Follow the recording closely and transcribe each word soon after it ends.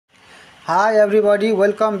Hi everybody,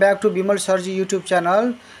 welcome back to Bimal Sarji YouTube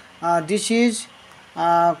channel. This is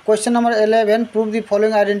question number 11. Prove the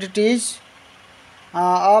following identities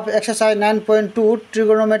of exercise 9.2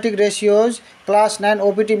 trigonometric ratios, class 9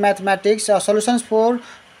 OPT mathematics. Solutions for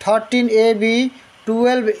 13AB,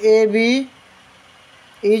 12AB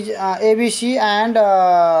is ABC, and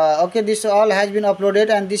okay, this all has been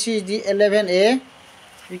uploaded, and this is the 11A.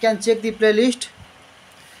 You can check the playlist.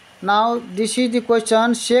 Now this is the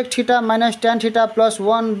question. Sec theta minus tan theta plus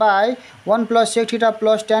 1 by 1 plus sec theta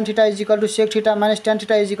plus tan theta is equal to sec theta minus tan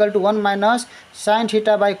theta is equal to 1 minus sin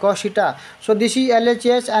theta by cos theta. So this is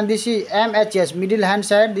LHS and this is MHS, middle hand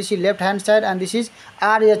side, this is left hand side, and this is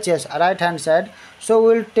RHS, right hand side. So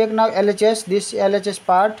we will take now LHS, this LHS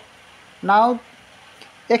part. Now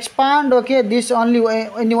expand, okay, this only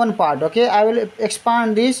in one part, okay. I will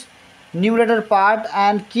expand this numerator part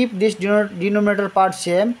and keep this denominator part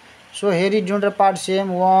same. So here is denominator part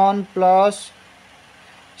same, 1 plus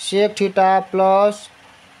sec theta plus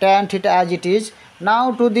tan theta as it is.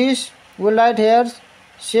 Now to this we will write here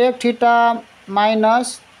sec theta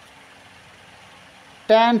minus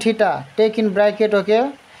tan theta, take in bracket,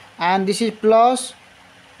 okay, and this is plus,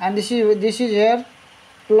 and this is here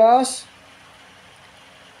plus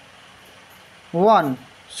 1.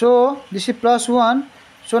 So this is plus 1.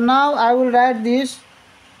 So now I will write this.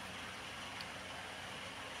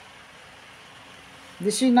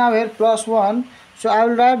 This is now here plus 1. So I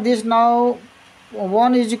will write this now.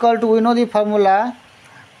 1 is equal to, we know the formula,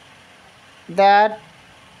 that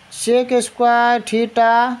sec square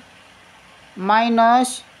theta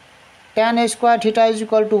minus tan square theta is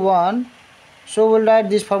equal to 1. So we will write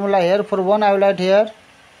this formula here. For 1 I will write here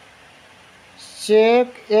sec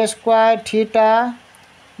square theta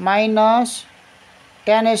minus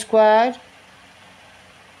tan square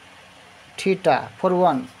theta for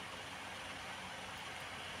 1.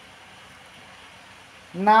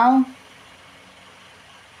 Now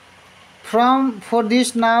for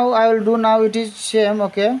this now I will do, now it is same,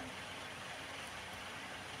 okay.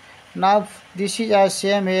 Now this is as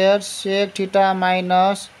same here, sec theta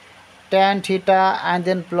minus tan theta and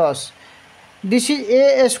then plus. This is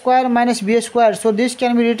a square minus b square, so this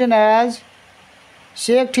can be written as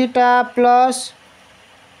sec theta plus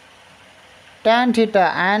tan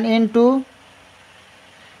theta and into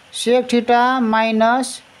sec theta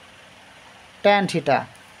minus tan theta,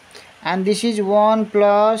 and this is 1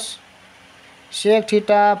 plus sec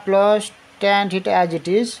theta plus tan theta as it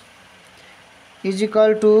is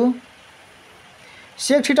equal to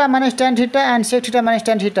sec theta minus tan theta and sec theta minus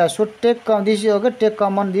tan theta. So take this is okay, take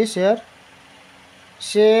common this here,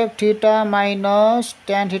 sec theta minus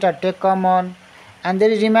tan theta, take common, and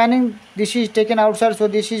there is remaining, this is taken outside, so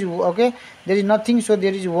this is okay, there is nothing, so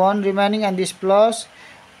there is 1 remaining, and this plus,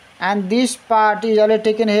 and this part is already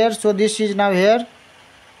taken here, so this is now here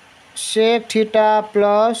sec theta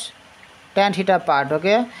plus tan theta part,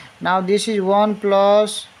 okay. Now this is 1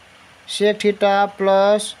 plus sec theta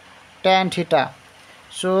plus tan theta,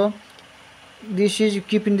 so this is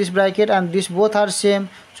keep in this bracket, and this both are same,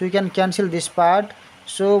 so you can cancel this part.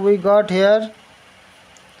 So we got here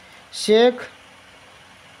sec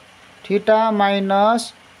theta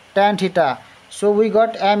minus tan theta. So we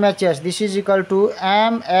got MHS, this is equal to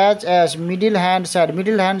MHS, middle hand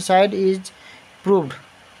side is proved.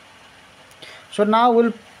 So now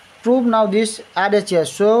we'll prove now this RHS.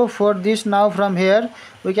 So for this now from here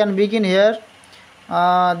we can begin here.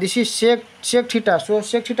 This is sec theta, so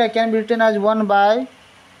sec theta can be written as 1 by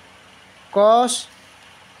cos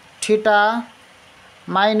theta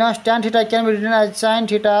minus tan theta can be written as sin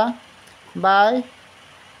theta by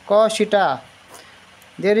cos theta.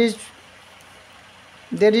 There is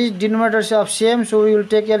denominators of same, so we will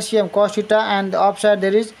take LCM cos theta, and the upside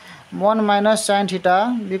there is 1 minus sin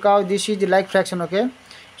theta, because this is the like fraction, okay.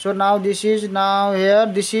 So now this is now here,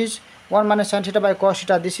 this is 1 minus sin theta by cos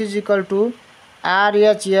theta, this is equal to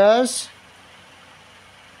RHS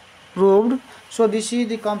proved. So this is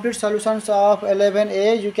the complete solutions of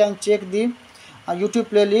 11A. You can check the YouTube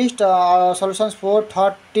playlist, solutions for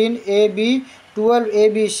 13AB,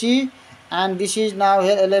 12ABC, and this is now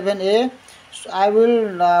here 11A. So I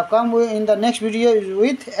will come in the next video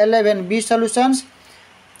with 11B solutions.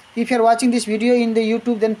 If you are watching this video in the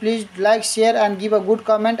YouTube, then please like, share and give a good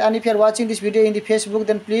comment, and if you are watching this video in the Facebook,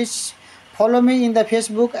 then please follow me in the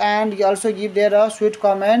Facebook and also give there a sweet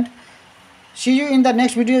comment. See you in the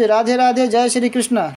next video. Radhe Radhe, Jai Shri Krishna.